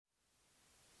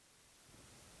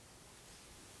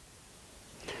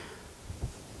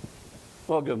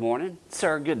Well, good morning.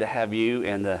 Sir, good to have you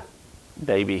and the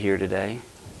baby here today.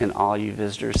 And all you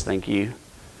visitors, thank you.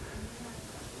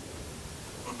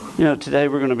 You know, today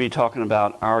we're going to be talking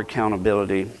about our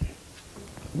accountability.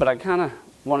 But I kind of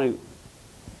want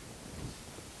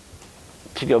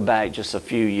to go back just a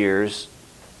few years.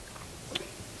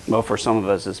 Well, for some of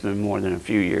us, it's been more than a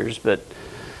few years, but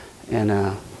and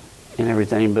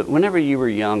everything. But whenever you were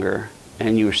younger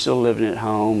and you were still living at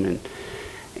home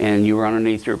and you were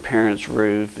underneath your parents'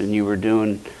 roof and you were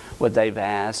doing what they've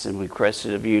asked and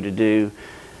requested of you to do,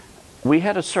 we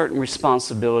had a certain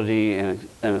responsibility and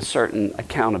a certain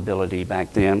accountability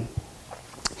back then.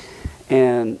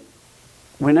 And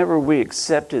whenever we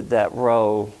accepted that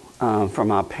role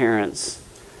from our parents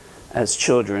as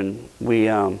children, we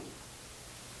had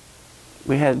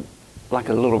like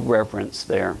a little reverence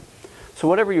there. So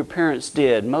whatever your parents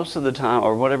did, most of the time,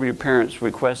 or whatever your parents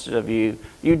requested of you,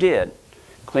 you did.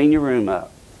 Clean your room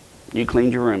up. You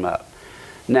cleaned your room up.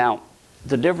 Now,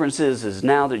 the difference is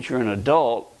now that you're an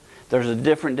adult, there's a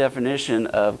different definition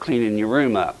of cleaning your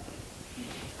room up.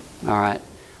 All right?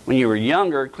 When you were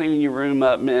younger, cleaning your room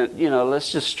up meant, you know, let's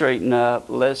just straighten up.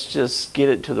 Let's just get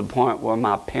it to the point where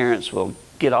my parents will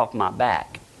get off my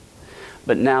back.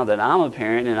 But now that I'm a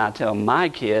parent and I tell my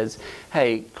kids,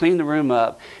 hey, clean the room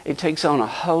up, it takes on a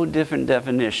whole different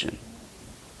definition.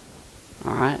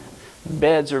 All right?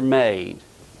 Beds are made.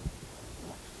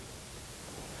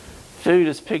 Food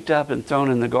is picked up and thrown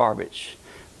in the garbage.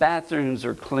 Bathrooms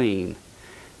are clean.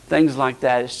 Things like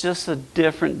that. It's just a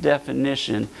different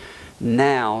definition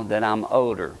now that I'm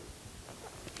older.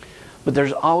 But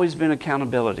there's always been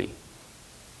accountability.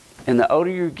 And the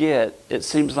older you get, it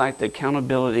seems like the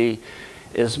accountability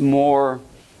is more,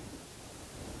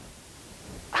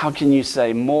 how can you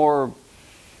say, more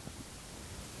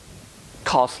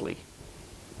costly.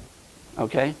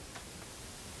 Okay?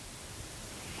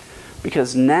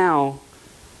 Because now,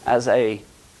 as a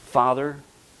father,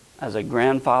 as a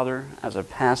grandfather, as a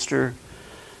pastor,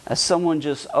 as someone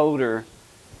just older,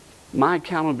 my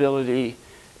accountability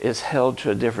is held to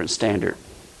a different standard.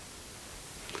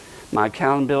 My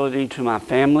accountability to my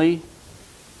family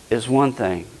is one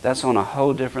thing. That's on a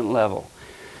whole different level.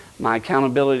 My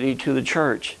accountability to the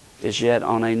church is yet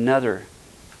on another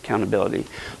accountability.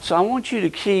 So I want you to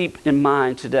keep in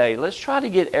mind today, let's try to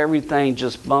get everything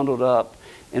just bundled up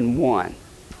in one.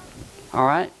 All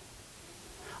right?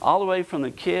 All the way from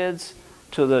the kids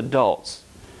to the adults.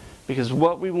 Because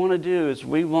what we want to do is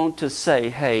we want to say,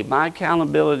 hey, my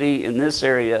accountability in this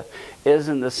area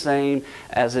isn't the same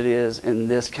as it is in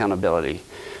this accountability.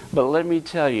 But let me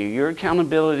tell you, your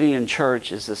accountability in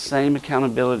church is the same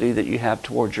accountability that you have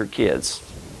towards your kids,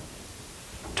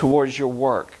 towards your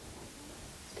work,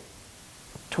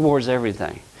 towards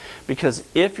everything. Because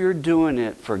if you're doing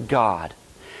it for God,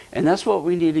 and that's what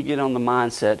we need to get on the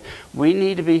mindset, we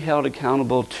need to be held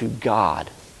accountable to God.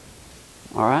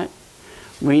 All right?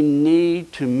 We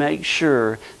need to make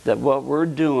sure that what we're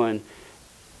doing,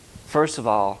 first of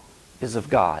all, is of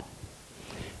God.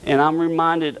 And I'm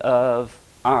reminded of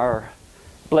our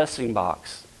blessing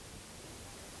box.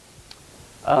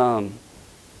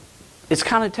 It's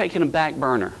kind of taken a back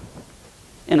burner,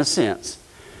 in a sense.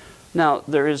 Now,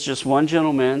 there is just one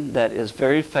gentleman that is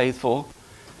very faithful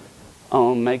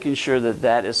on making sure that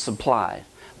that is supplied.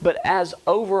 But as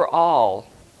overall,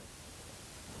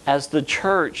 as the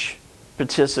church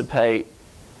participate,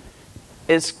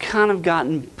 it's kind of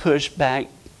gotten pushed back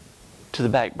to the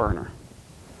back burner.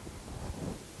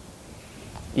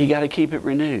 You got to keep it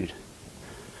renewed.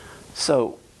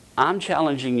 So I'm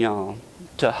challenging y'all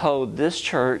to hold this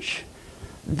church,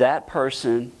 that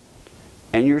person,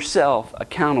 and yourself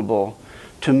accountable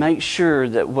to make sure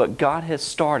that what God has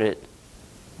started,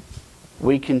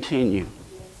 we continue.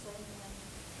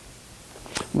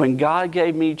 When God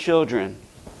gave me children,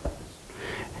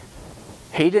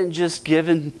 He didn't just give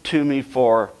them to me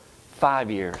for 5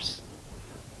 years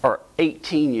or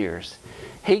 18 years.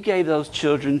 He gave those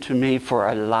children to me for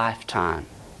a lifetime.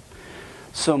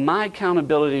 So my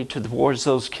accountability towards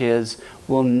those kids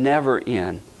will never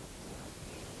end.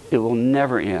 It will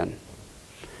never end.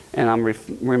 And I'm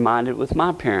reminded with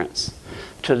my parents,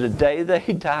 to the day they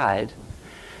died,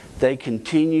 they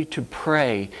continued to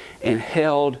pray and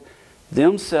held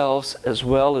themselves as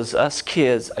well as us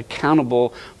kids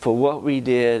accountable for what we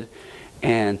did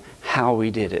and how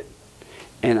we did it.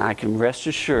 And I can rest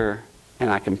assured and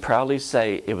I can proudly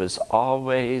say it was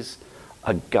always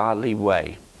a godly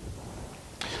way.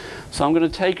 So I'm going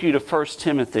to take you to 1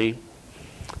 Timothy,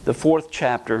 the 4th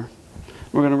chapter.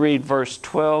 We're going to read verse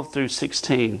 12 through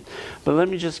 16. But let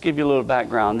me just give you a little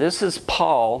background. This is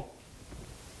Paul.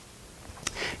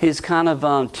 He's kind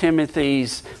of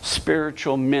Timothy's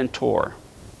spiritual mentor.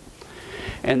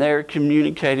 And they're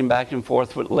communicating back and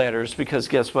forth with letters because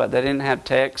guess what? They didn't have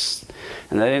texts,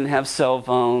 and they didn't have cell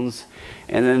phones,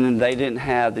 and then they didn't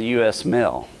have the U.S.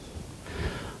 mail.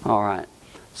 All right.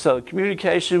 So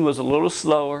communication was a little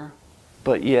slower,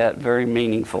 but yet very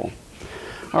meaningful.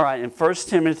 All right, in 1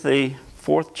 Timothy,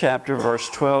 4th chapter, verse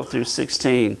 12 through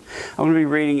 16, I'm going to be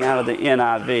reading out of the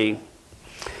NIV.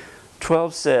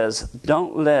 12 says,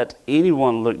 "Don't let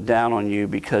anyone look down on you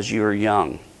because you are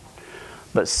young,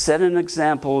 but set an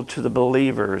example to the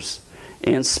believers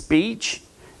in speech,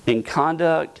 in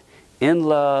conduct, in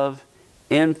love,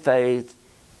 in faith,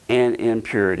 and in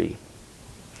purity.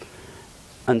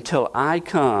 Until I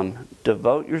come,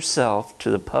 devote yourself to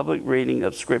the public reading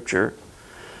of Scripture,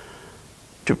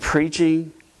 to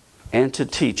preaching, and to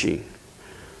teaching.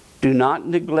 Do not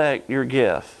neglect your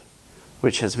gift,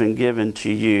 which has been given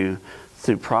to you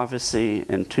through prophecy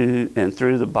and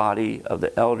through the body of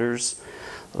the elders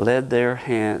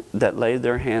that laid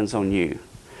their hands on you.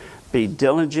 Be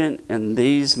diligent in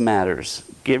these matters.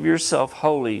 Give yourself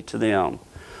wholly to them,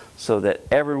 so that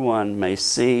everyone may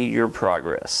see your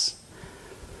progress."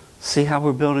 See how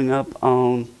we're building up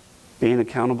on being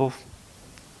accountable?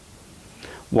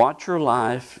 "Watch your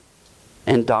life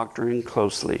and doctrine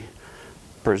closely.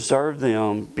 Preserve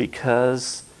them,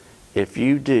 because if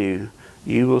you do,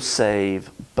 you will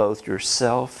save both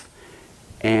yourself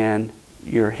and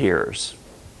your hearers."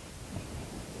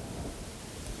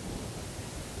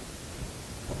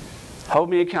 Hold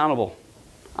me accountable.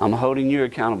 I'm holding you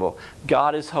accountable.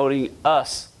 God is holding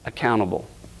us accountable.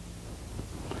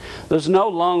 There's no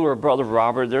longer a Brother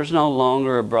Robert. There's no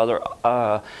longer a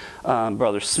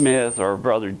Brother Smith or a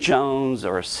Brother Jones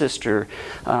or a Sister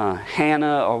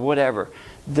Hannah or whatever.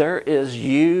 There is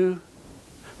you,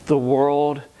 the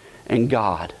world, and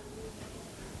God.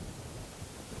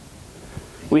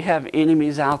 We have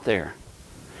enemies out there.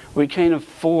 We can't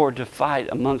afford to fight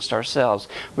amongst ourselves.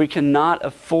 We cannot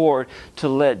afford to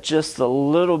let just a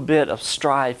little bit of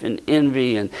strife and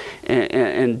envy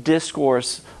and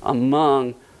discourse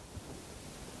among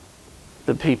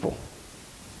the people.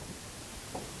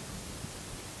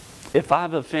 If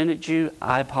I've offended you,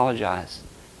 I apologize.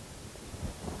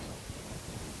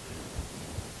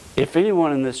 If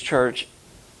anyone in this church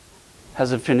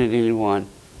has offended anyone,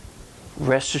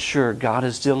 rest assured God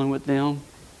is dealing with them,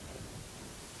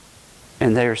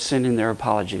 and they are sending their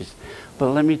apologies. But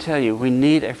let me tell you, we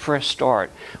need a fresh start.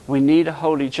 We need to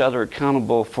hold each other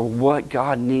accountable for what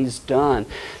God needs done,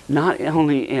 not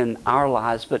only in our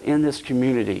lives, but in this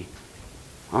community.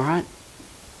 All right?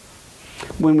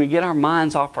 When we get our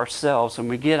minds off ourselves and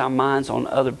we get our minds on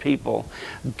other people,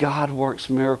 God works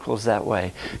miracles that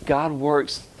way. God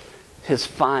works His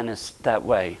finest that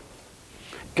way.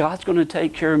 God's going to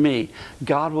take care of me.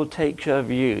 God will take care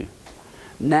of you.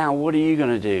 Now, what are you going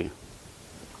to do?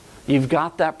 You've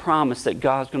got that promise that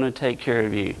God's going to take care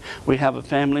of you. We have a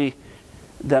family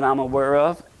that I'm aware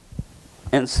of,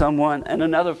 and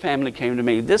another family came to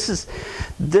me. This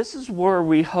is where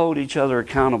we hold each other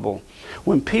accountable.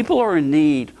 When people are in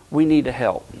need, we need to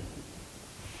help.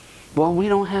 Well, we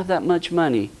don't have that much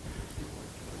money.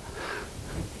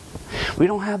 We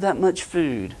don't have that much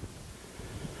food.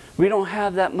 We don't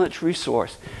have that much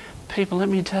resource. People, let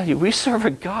me tell you, we serve a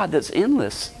God that's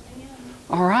endless.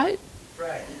 All right?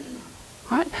 Right.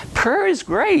 All right? Prayer is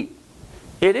great.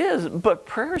 It is, but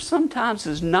prayer sometimes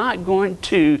is not going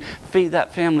to feed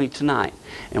that family tonight.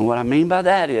 And what I mean by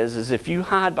that is if you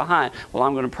hide behind, well,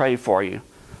 I'm going to pray for you.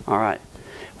 All right.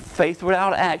 Faith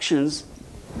without actions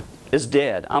is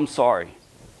dead. I'm sorry.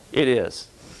 It is.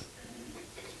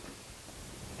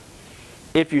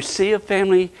 If you see a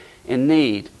family in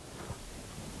need,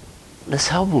 let's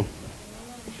help them.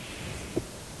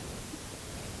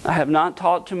 I have not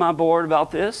talked to my board about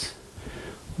this,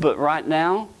 but right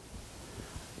now,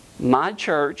 my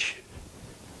church,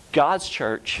 God's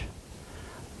church,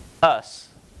 us,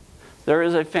 there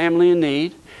is a family in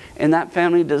need, and that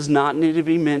family does not need to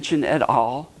be mentioned at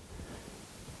all.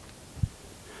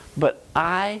 But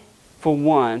I, for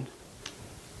one,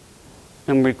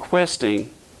 am requesting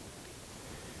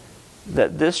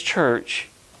that this church,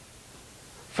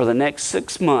 for the next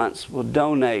 6 months, will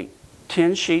donate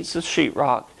 10 sheets of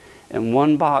sheetrock and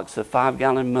 1 box of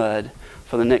 5-gallon mud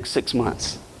for the next 6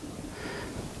 months.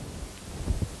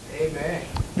 Amen.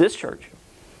 This church.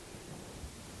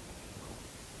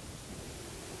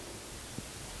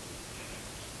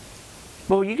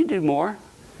 Well, you can do more.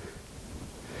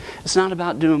 It's not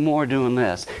about doing more, doing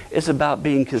less. It's about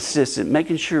being consistent,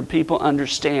 making sure people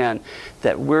understand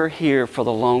that we're here for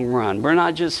the long run. We're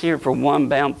not just here for one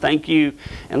bound thank you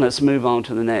and let's move on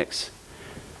to the next.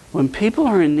 When people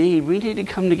are in need, we need to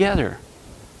come together.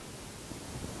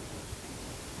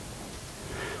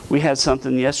 We had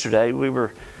something yesterday. We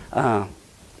were, and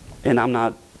I'm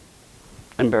not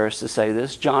embarrassed to say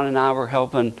this, John and I were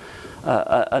helping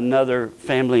another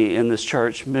family in this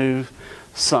church move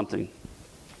something.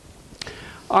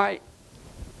 All right.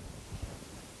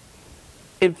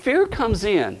 If fear comes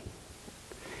in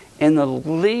the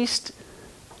least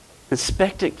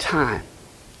expected time.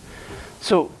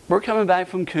 So we're coming back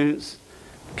from Koontz,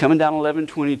 coming down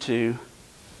 1122,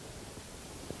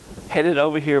 headed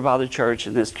over here by the church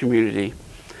in this community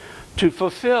to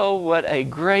fulfill what a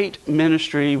great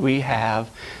ministry we have,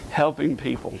 helping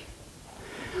people.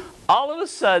 All of a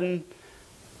sudden,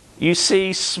 you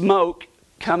see smoke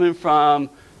coming from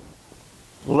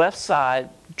left side,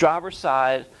 driver's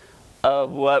side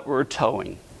of what we're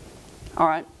towing. All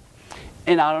right?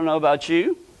 And I don't know about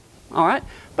you, all right?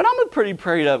 But I'm a pretty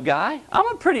prayed up guy. I'm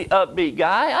a pretty upbeat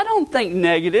guy. I don't think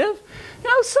negative. You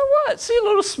know, so what? See a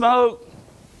little smoke.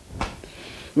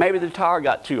 Maybe the tire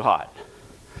got too hot.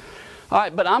 All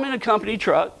right, but I'm in a company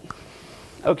truck,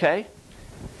 okay?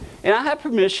 And I have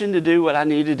permission to do what I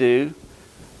need to do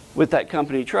with that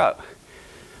company truck.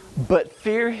 But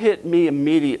fear hit me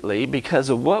immediately because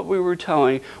of what we were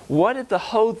towing. What if the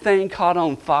whole thing caught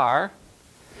on fire?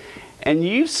 And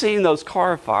you've seen those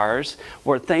car fires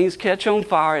where things catch on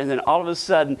fire and then all of a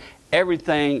sudden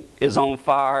everything is on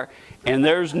fire and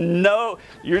there's no,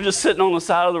 you're just sitting on the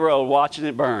side of the road watching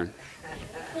it burn.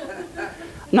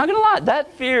 I'm not going to lie,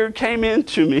 that fear came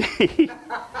into me.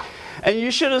 And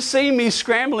you should have seen me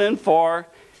scrambling for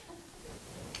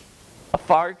a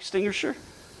fire extinguisher,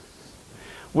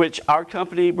 which our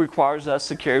company requires us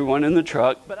to carry one in the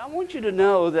truck. But I want you to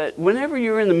know that whenever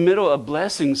you're in the middle of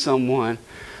blessing someone,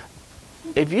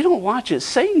 if you don't watch it,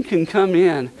 Satan can come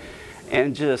in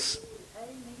and just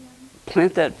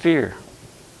plant that fear.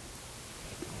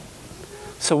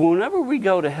 So whenever we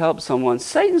go to help someone,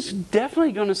 Satan's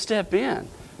definitely going to step in.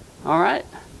 All right?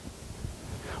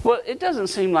 Well, it doesn't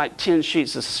seem like 10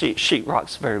 sheets of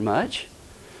sheetrock's very much.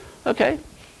 Okay.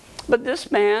 But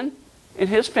this man and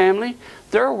his family,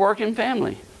 they're a working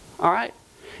family. All right?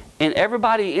 And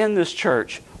everybody in this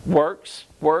church works.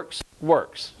 All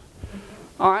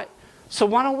right? So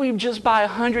why don't we just buy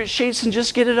 100 sheets and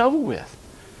just get it over with?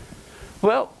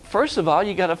 Well, first of all,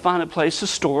 you got to find a place to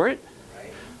store it.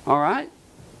 All right?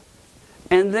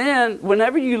 And then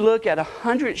whenever you look at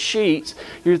 100 sheets,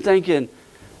 you're thinking,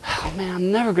 oh man,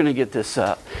 I'm never going to get this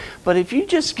up. But if you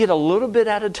just get a little bit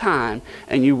at a time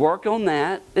and you work on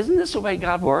that, isn't this the way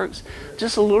God works?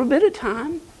 Just a little bit at a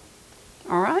time.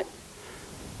 All right?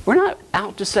 We're not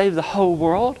out to save the whole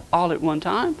world all at one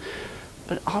time.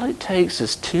 But all it takes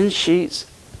is 10 sheets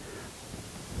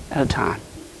at a time.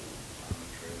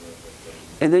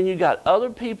 And then you got other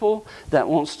people that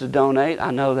wants to donate.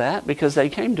 I know that because they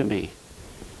came to me.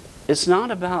 It's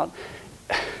not about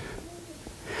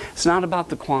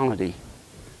the quantity.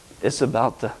 It's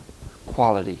about the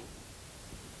quality.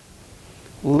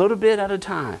 A little bit at a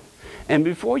time. And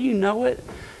before you know it,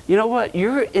 you know what?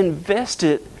 You're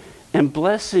invested in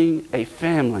blessing a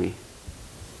family.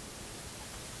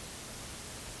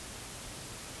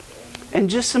 And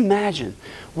just imagine,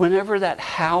 whenever that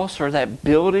house or that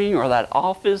building or that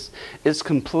office is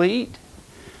complete,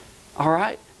 all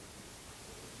right?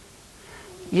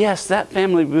 Yes, that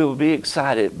family will be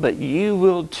excited, but you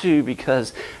will too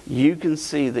because you can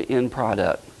see the end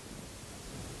product.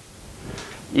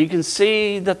 You can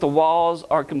see that the walls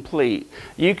are complete.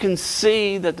 You can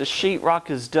see that the sheetrock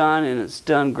is done and it's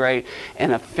done great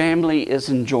and a family is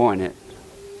enjoying it.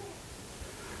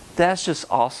 That's just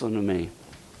awesome to me.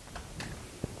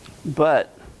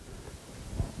 But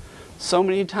so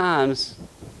many times,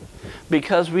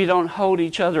 because we don't hold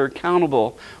each other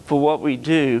accountable for what we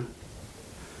do,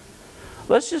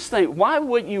 let's just think, why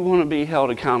wouldn't you want to be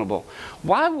held accountable?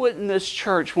 Why wouldn't this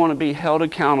church want to be held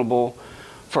accountable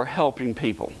for helping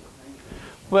people?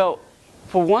 Well,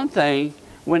 for one thing,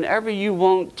 whenever you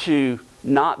want to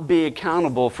not be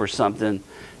accountable for something,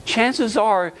 chances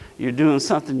are you're doing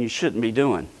something you shouldn't be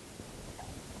doing.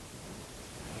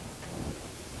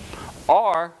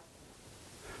 Or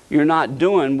you're not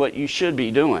doing what you should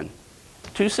be doing.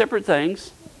 Two separate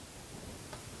things.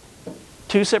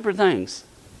 Two separate things.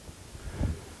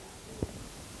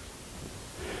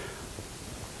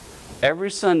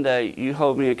 Every Sunday, you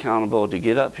hold me accountable to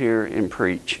get up here and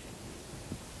preach.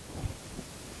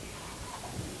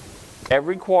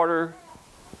 Every quarter,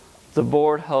 the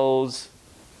board holds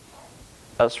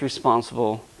us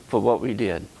responsible for what we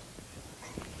did.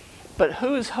 But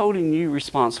who is holding you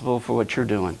responsible for what you're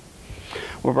doing?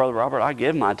 Well, Brother Robert, I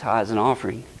give my tithes and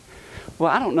offering. Well,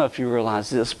 I don't know if you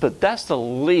realize this, but that's the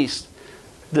least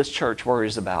this church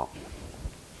worries about.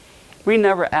 We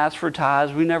never ask for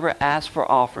tithes. We never ask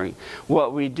for offering.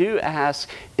 What we do ask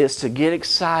is to get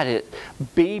excited,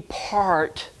 be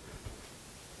part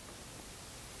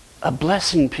of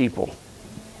blessing people.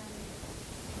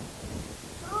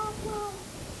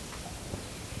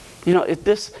 You know, if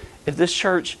this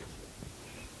church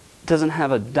doesn't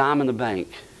have a dime in the bank,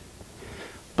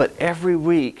 but every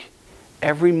week,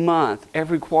 every month,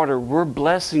 every quarter, we're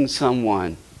blessing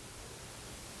someone,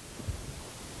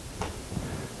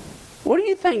 what do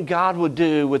you think God would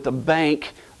do with a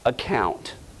bank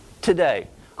account today?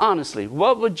 Honestly,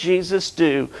 what would Jesus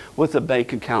do with a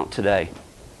bank account today?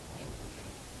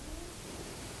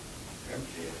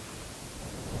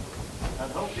 I'd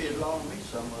hope he'd loan me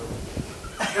some of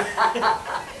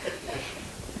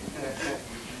it.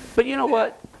 But you know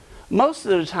what? Most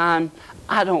of the time,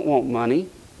 I don't want money.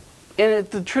 And if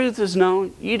the truth is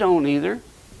known, you don't either.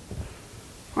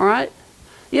 All right?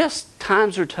 Yes,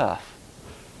 times are tough.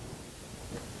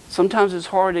 Sometimes it's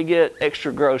hard to get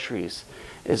extra groceries.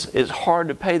 It's hard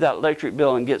to pay that electric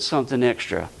bill and get something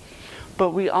extra. But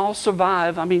we all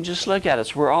survive. I mean, just look at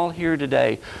us. We're all here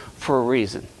today for a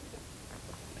reason.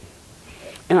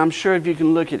 And I'm sure if you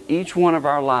can look at each one of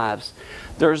our lives,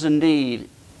 there's a need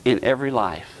in every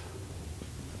life.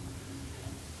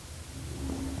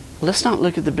 Let's not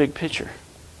look at the big picture.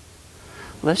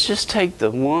 Let's just take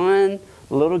the one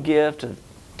little gift of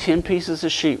 10 pieces of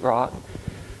sheetrock.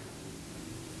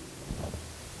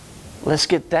 Let's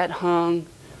get that hung.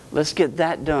 Let's get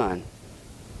that done.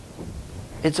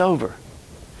 It's over.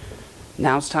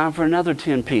 Now it's time for another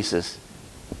 10 pieces.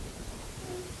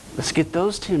 Let's get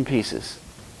those 10 pieces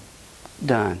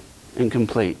done and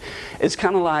complete. It's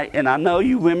kind of like, and I know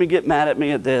you women get mad at me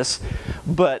at this,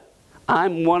 but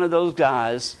I'm one of those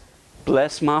guys,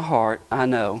 bless my heart, I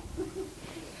know,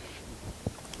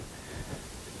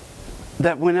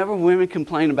 that whenever women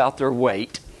complain about their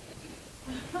weight,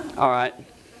 all right,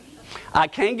 I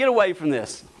can't get away from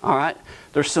this, all right?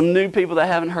 There's some new people that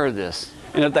haven't heard this.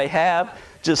 And if they have,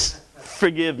 just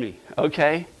forgive me,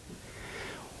 okay?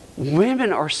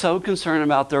 Women are so concerned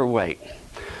about their weight.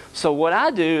 So what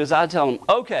I do is I tell them,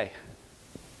 okay,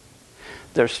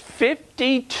 there's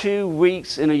 52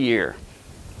 weeks in a year.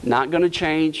 Not going to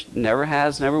change, never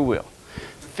has, never will.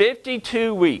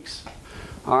 52 weeks,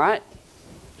 all right?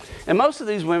 And most of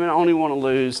these women only want to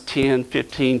lose 10,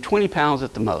 15, 20 pounds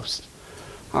at the most,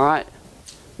 all right?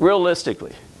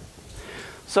 Realistically.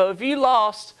 So if you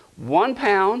lost 1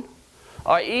 pound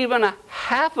or even a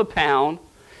half a pound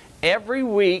every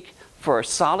week for a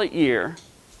solid year,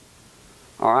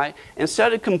 all right,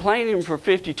 instead of complaining for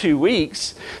 52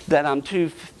 weeks that I'm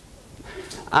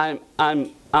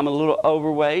a little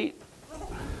overweight,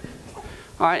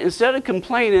 all right, instead of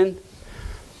complaining,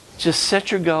 just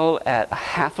set your goal at a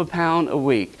half a pound a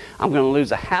week. I'm going to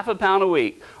lose a half a pound a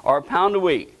week or a pound a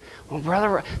week. Well,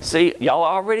 brother, see, y'all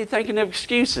are already thinking of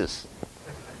excuses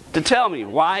to tell me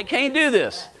why I can't do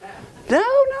this. No.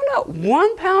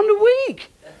 1 pound a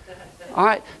week. All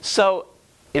right, so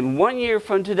in 1 year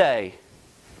from today,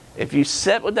 if you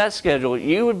set with that schedule,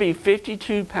 you would be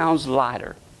 52 pounds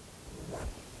lighter.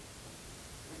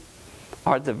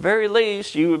 Or at the very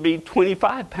least, you would be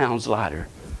 25 pounds lighter.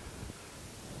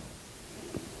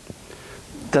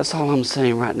 That's all I'm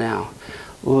saying right now.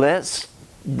 Let's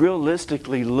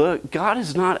realistically look. God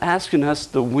is not asking us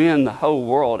to win the whole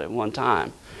world at one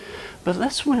time. But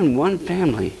let's win one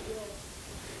family.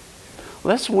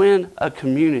 Let's win a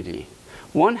community.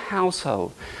 One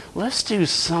household. Let's do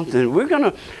something.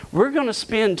 We're gonna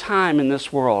spend time in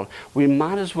this world. We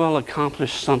might as well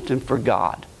accomplish something for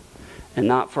God and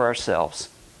not for ourselves.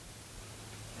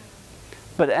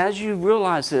 But as you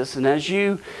realize this, and as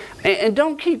you, and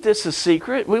don't keep this a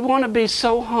secret. We want to be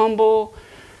so humble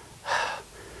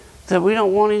that we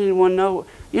don't want anyone to know.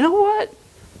 You know what?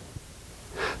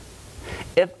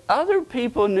 If other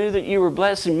people knew that you were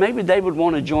blessing, maybe they would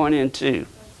want to join in too.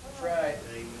 That's right.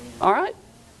 All right?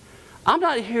 I'm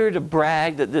not here to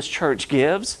brag that this church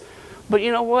gives, but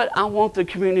you know what? I want the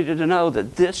community to know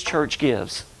that this church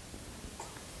gives.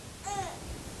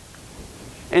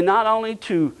 And not only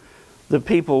to the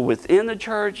people within the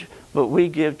church, but we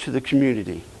give to the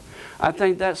community. I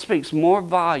think that speaks more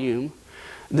volume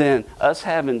than us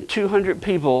having 200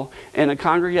 people in a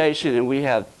congregation and we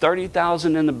have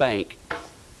 30,000 in the bank.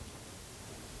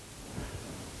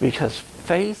 Because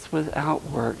faith without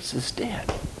works is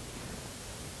dead.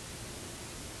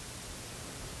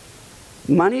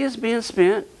 Money is being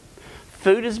spent,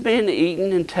 food is being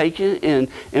eaten and taken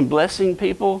and blessing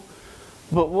people,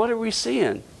 but what are we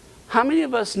seeing? How many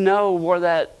of us know where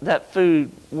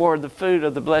where the food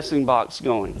of the blessing box is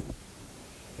going?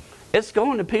 It's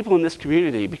going to people in this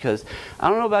community, because I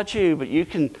don't know about you, but you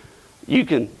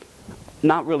can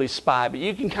not really spy, but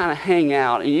you can kind of hang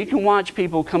out and you can watch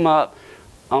people come up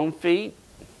on feet,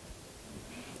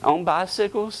 on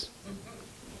bicycles.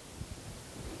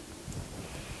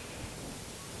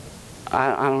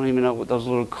 I don't even know what those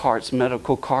little carts,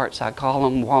 medical carts, I call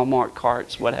them, Walmart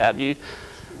carts, what have you.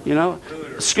 You know,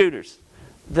 scooters.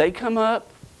 They come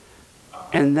up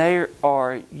and they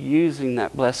are using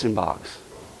that blessing box.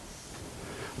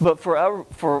 But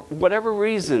for whatever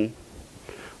reason,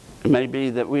 it may be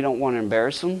that we don't want to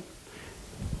embarrass them,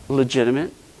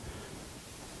 legitimate.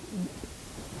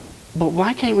 But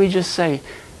why can't we just say,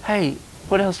 hey,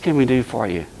 what else can we do for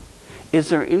you? Is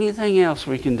there anything else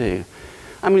we can do?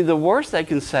 I mean, the worst they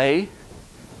can say,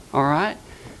 all right,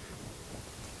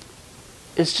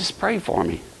 is just pray for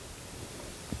me.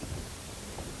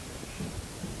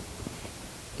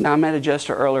 Now, I made a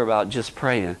gesture earlier about just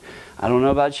praying. I don't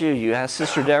know about you. You asked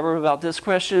Sister Deborah about this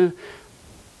question.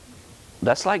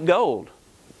 That's like gold.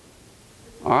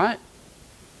 All right?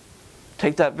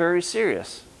 Take that very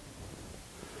serious.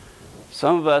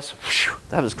 Some of us, whew,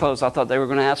 that was close. I thought they were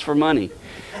going to ask for money.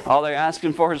 All they're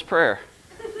asking for is prayer.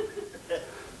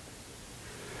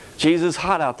 Jesus,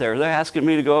 hot out there. They're asking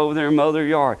me to go over there and mow their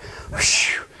yard.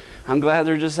 Whew, I'm glad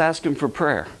they're just asking for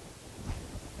prayer.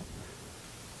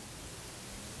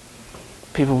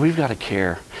 People, we've got to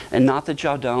care. And not that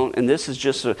y'all don't. And this is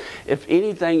just, if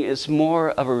anything, it's more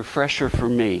of a refresher for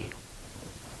me.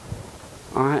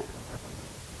 All right?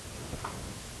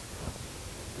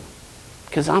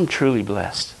 Because I'm truly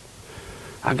blessed.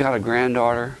 I've got a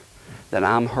granddaughter that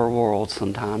I'm her world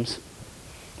sometimes,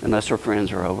 unless her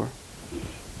friends are over.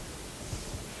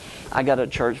 I got a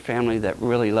church family that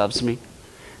really loves me.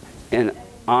 And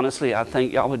honestly, I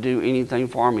think y'all would do anything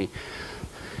for me.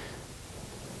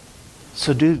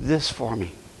 So do this for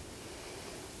me.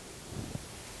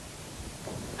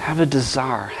 Have a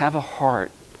desire, have a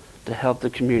heart to help the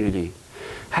community.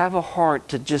 Have a heart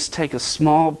to just take a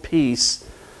small piece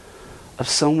of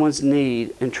someone's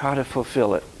need and try to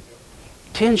fulfill it.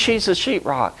 10 sheets of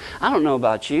sheetrock. I don't know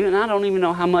about you, and I don't even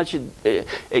know how much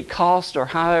it costs or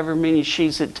however many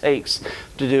sheets it takes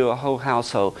to do a whole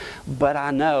household. But I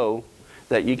know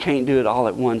that you can't do it all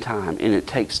at one time, and it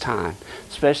takes time,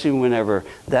 especially whenever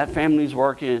that family's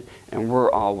working and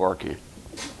we're all working.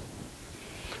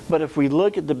 But if we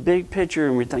look at the big picture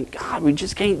and we think, God, we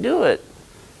just can't do it.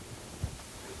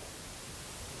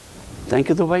 Think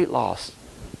of the weight loss.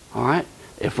 All right?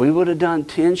 If we would have done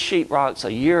 10 sheetrocks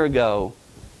a year ago,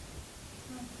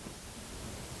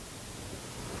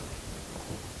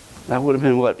 that would have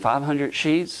been, what, 500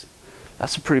 sheets?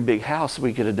 That's a pretty big house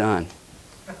we could have done.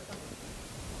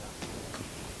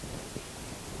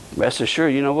 Rest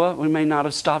assured, you know what? We may not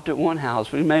have stopped at one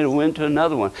house. We may have went to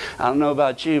another one. I don't know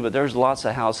about you, but there's lots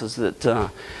of houses that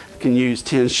can use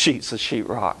 10 sheets of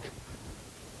sheetrock.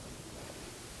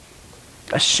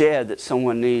 A shed that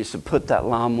someone needs to put that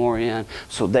lawnmower in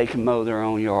so they can mow their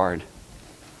own yard.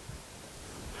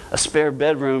 A spare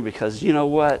bedroom because, you know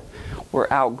what? We're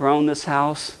outgrown this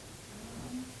house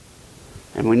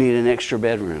and we need an extra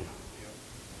bedroom.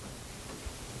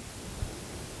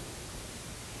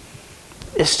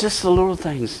 It's just the little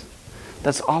things.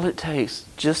 That's all it takes.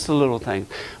 Just the little things.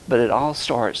 But it all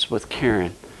starts with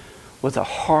caring. With a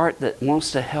heart that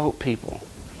wants to help people.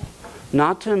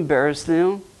 Not to embarrass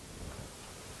them.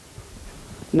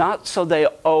 Not so they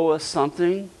owe us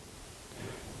something.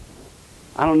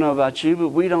 I don't know about you, but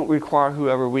we don't require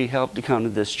whoever we help to come to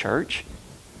this church.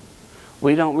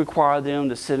 We don't require them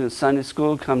to sit in Sunday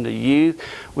school, come to youth.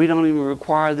 We don't even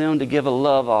require them to give a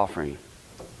love offering.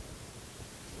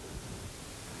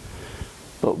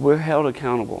 But we're held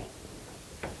accountable.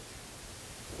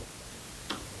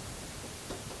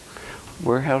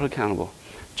 We're held accountable.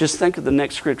 Just think of the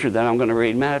next scripture that I'm going to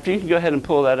read. Matt, if you can go ahead and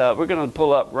pull that up. We're going to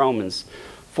pull up Romans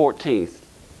 14.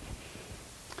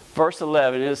 Verse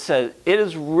 11, it says, "It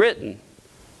is written,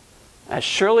 as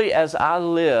surely as I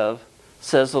live,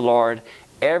 says the Lord,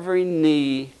 every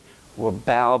knee will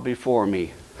bow before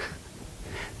me."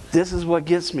 This is what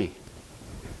gets me.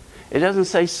 It doesn't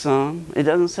say some. It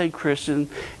doesn't say Christian.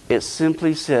 It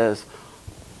simply says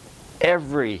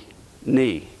every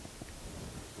knee.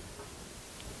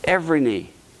 Every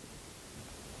knee.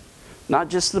 Not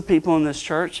just the people in this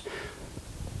church.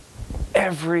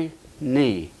 Every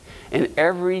knee. And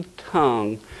every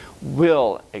tongue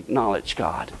will acknowledge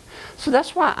God. So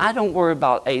that's why I don't worry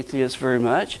about atheists very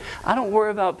much. I don't worry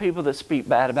about people that speak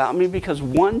bad about me, because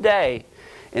one day,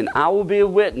 and I will be a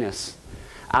witness,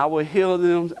 I will heal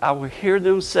them. I will hear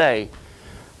them say,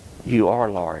 "You are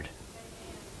Lord."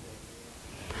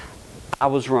 I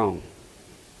was wrong.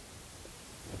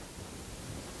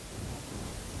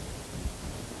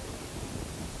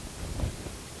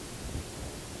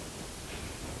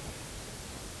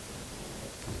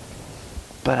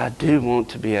 But I do want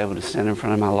to be able to stand in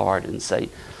front of my Lord and say,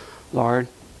 "Lord,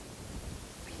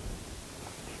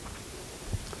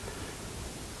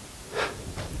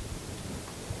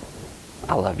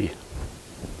 I love you."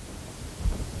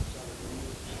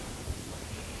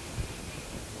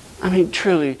 I mean,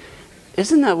 truly,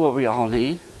 isn't that what we all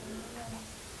need?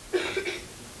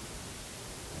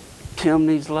 Tim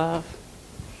needs love.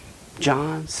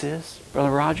 John, Sis,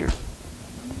 Brother Roger.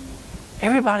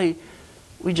 Everybody,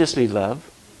 we just need love.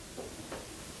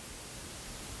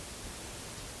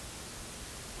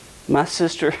 My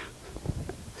sister,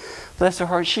 bless her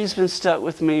heart, she's been stuck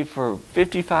with me for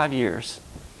 55 years.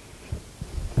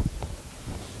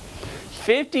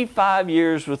 55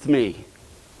 years with me.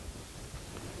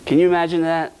 Can you imagine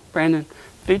that, Brandon?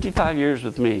 55 years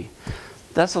with me.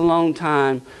 That's a long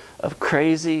time of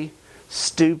crazy,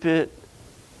 stupid,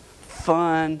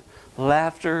 fun,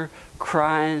 laughter,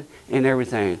 crying, and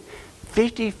everything.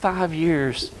 55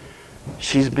 years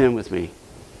she's been with me,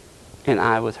 and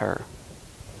I with her.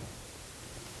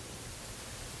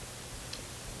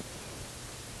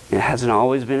 It hasn't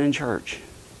always been in church.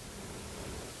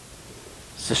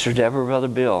 Sister Deborah, Brother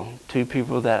Bill, two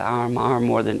people that I admire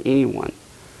more than anyone.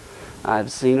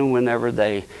 I've seen them whenever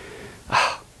they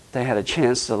had a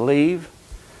chance to leave.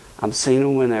 I've seen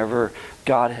them whenever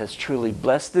God has truly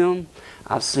blessed them.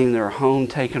 I've seen their home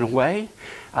taken away.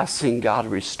 I've seen God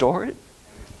restore it.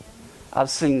 I've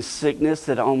seen sickness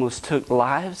that almost took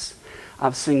lives.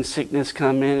 I've seen sickness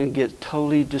come in and get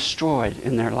totally destroyed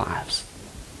in their lives.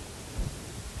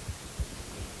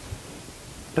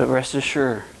 But rest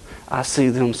assured, I see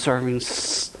them serving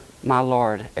my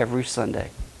Lord every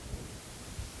Sunday.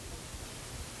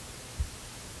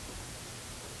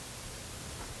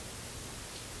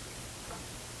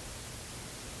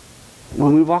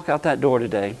 When we walk out that door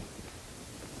today,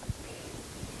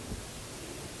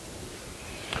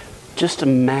 just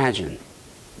imagine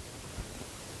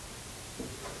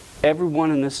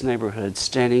everyone in this neighborhood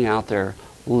standing out there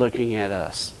looking at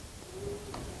us.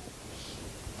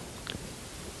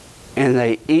 And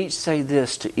they each say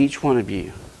this to each one of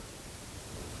you: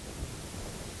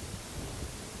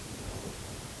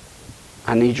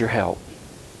 "I need your help."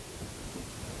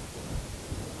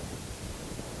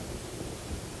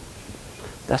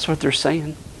 That's what they're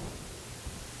saying.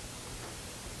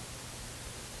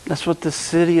 That's what the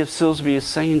city of Silsbee is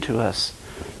saying to us.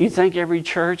 You think every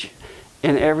church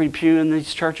and every pew in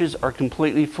these churches are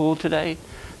completely full today?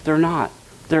 They're not.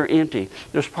 They're empty.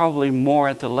 There's probably more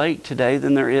at the lake today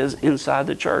than there is inside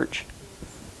the church.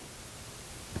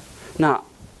 Now,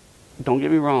 don't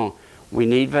get me wrong. We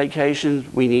need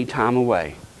vacations. We need time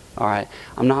away. All right?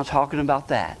 I'm not talking about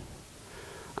that.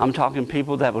 I'm talking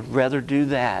people that would rather do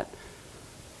that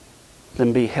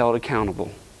than be held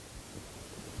accountable.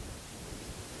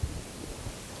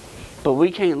 But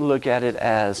we can't look at it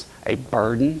as a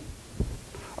burden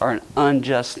or an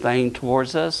unjust thing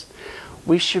towards us.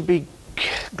 We should be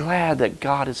glad that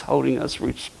God is holding us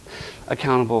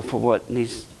accountable for what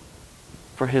needs,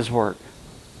 for His work.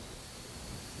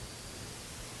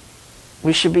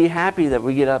 We should be happy that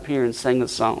we get up here and sing a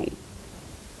song.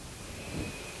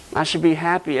 I should be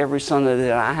happy every Sunday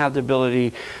that I have the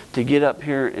ability to get up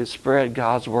here and spread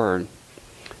God's Word.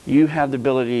 You have the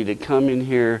ability to come in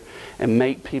here and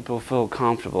make people feel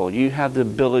comfortable. You have the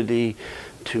ability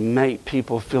to make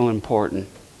people feel important.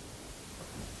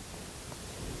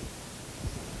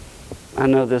 I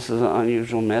know this is an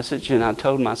unusual message, and I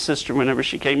told my sister whenever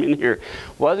she came in here,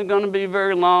 wasn't going to be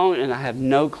very long, and I have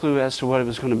no clue as to what it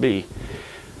was going to be.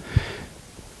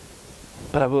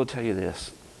 But I will tell you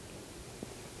this.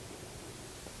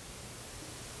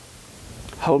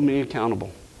 Hold me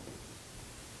accountable.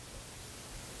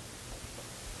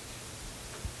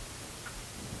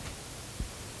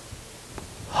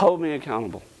 Hold me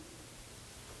accountable.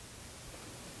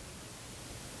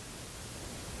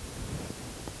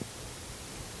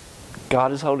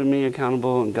 God is holding me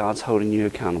accountable, and God's holding you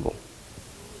accountable.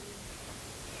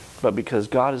 But because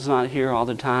God is not here all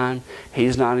the time,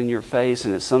 He's not in your face,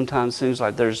 and it sometimes seems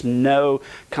like there's no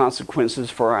consequences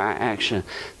for our action,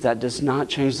 that does not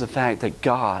change the fact that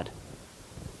God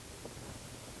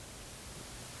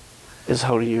is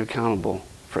holding you accountable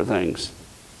for things.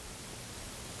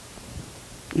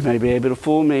 You may be able to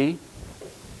fool me.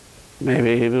 You may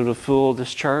be able to fool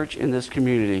this church and this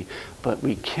community, but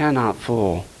we cannot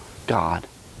fool God.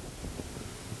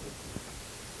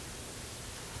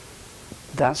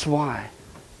 That's why.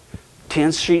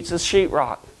 10 sheets of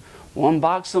sheetrock, 1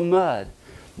 box of mud.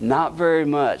 Not very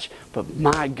much, but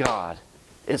my God,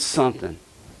 it's something.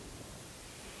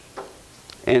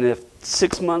 And if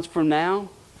 6 months from now,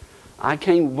 I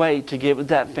can't wait to get with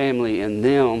that family and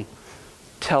them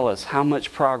tell us how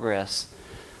much progress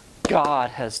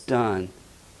God has done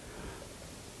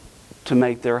to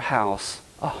make their house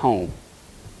a home.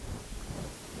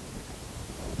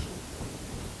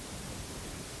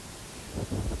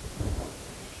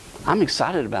 I'm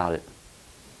excited about it.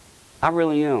 I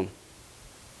really am.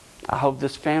 I hope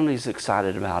this family is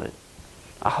excited about it.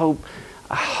 I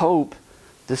hope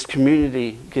this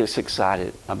community gets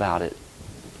excited about it.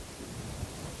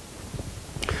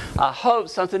 I hope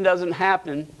something doesn't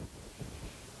happen.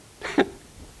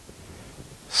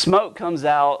 Smoke comes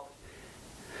out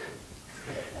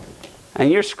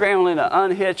and you're scrambling to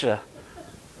unhitch a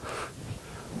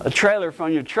trailer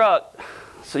from your truck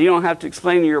so you don't have to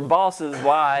explain to your bosses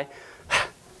why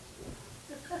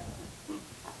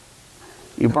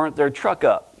you burnt their truck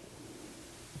up.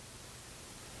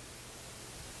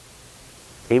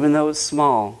 Even though it's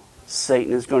small,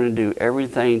 Satan is going to do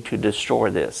everything to destroy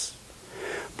this.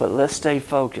 But let's stay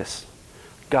focused.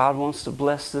 God wants to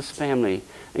bless this family,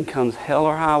 and comes hell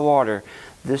or high water,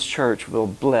 this church will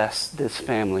bless this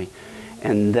family,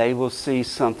 and they will see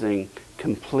something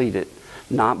completed,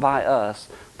 not by us,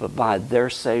 but by their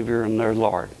Savior and their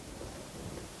Lord.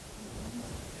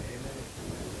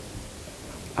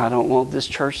 I don't want this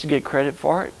church to get credit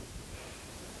for it.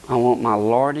 I want my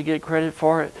Lord to get credit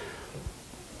for it.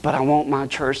 But I want my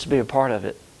church to be a part of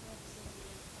it.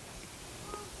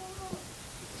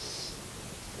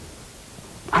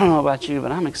 I don't know about you,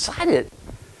 but I'm excited.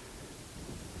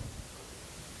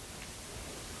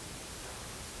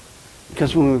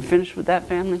 Because when we finish with that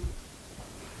family,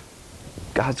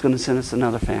 God's going to send us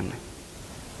another family.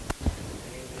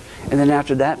 And then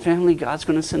after that family, God's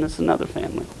going to send us another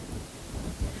family.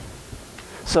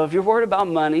 So if you're worried about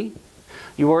money,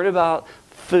 you're worried about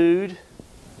food,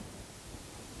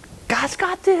 God's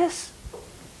got this.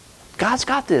 God's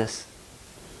got this.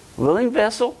 Willing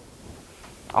vessel.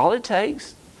 All it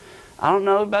takes. I don't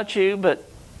know about you, but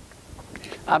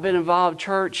I've been involved in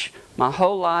church my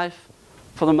whole life,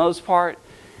 for the most part,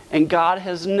 and God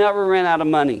has never ran out of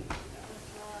money.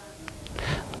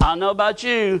 I don't know about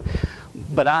you,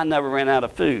 but I never ran out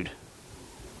of food.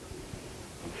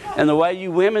 And the way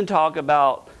you women talk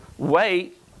about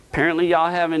weight, apparently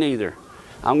y'all haven't either.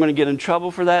 I'm going to get in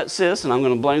trouble for that, sis, and I'm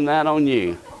going to blame that on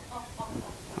you.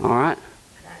 All right?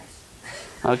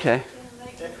 Okay.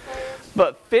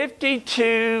 But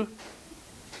 52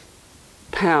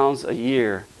 pounds a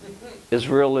year is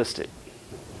realistic.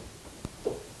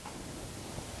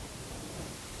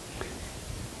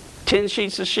 10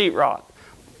 sheets of sheetrock,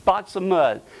 box of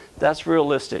mud, that's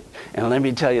realistic. And let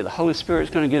me tell you, the Holy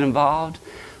Spirit's going to get involved.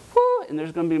 Woo, and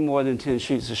there's going to be more than 10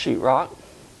 sheets of sheetrock.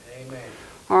 Amen.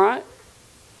 All right?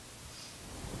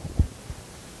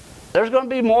 There's going to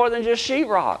be more than just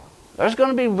sheetrock. There's going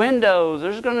to be windows.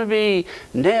 There's going to be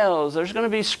nails. There's going to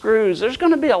be screws. There's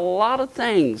going to be a lot of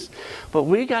things. But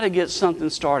we got to get something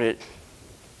started.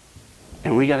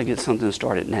 And we got to get something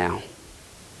started now.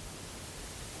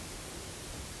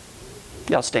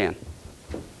 Y'all stand.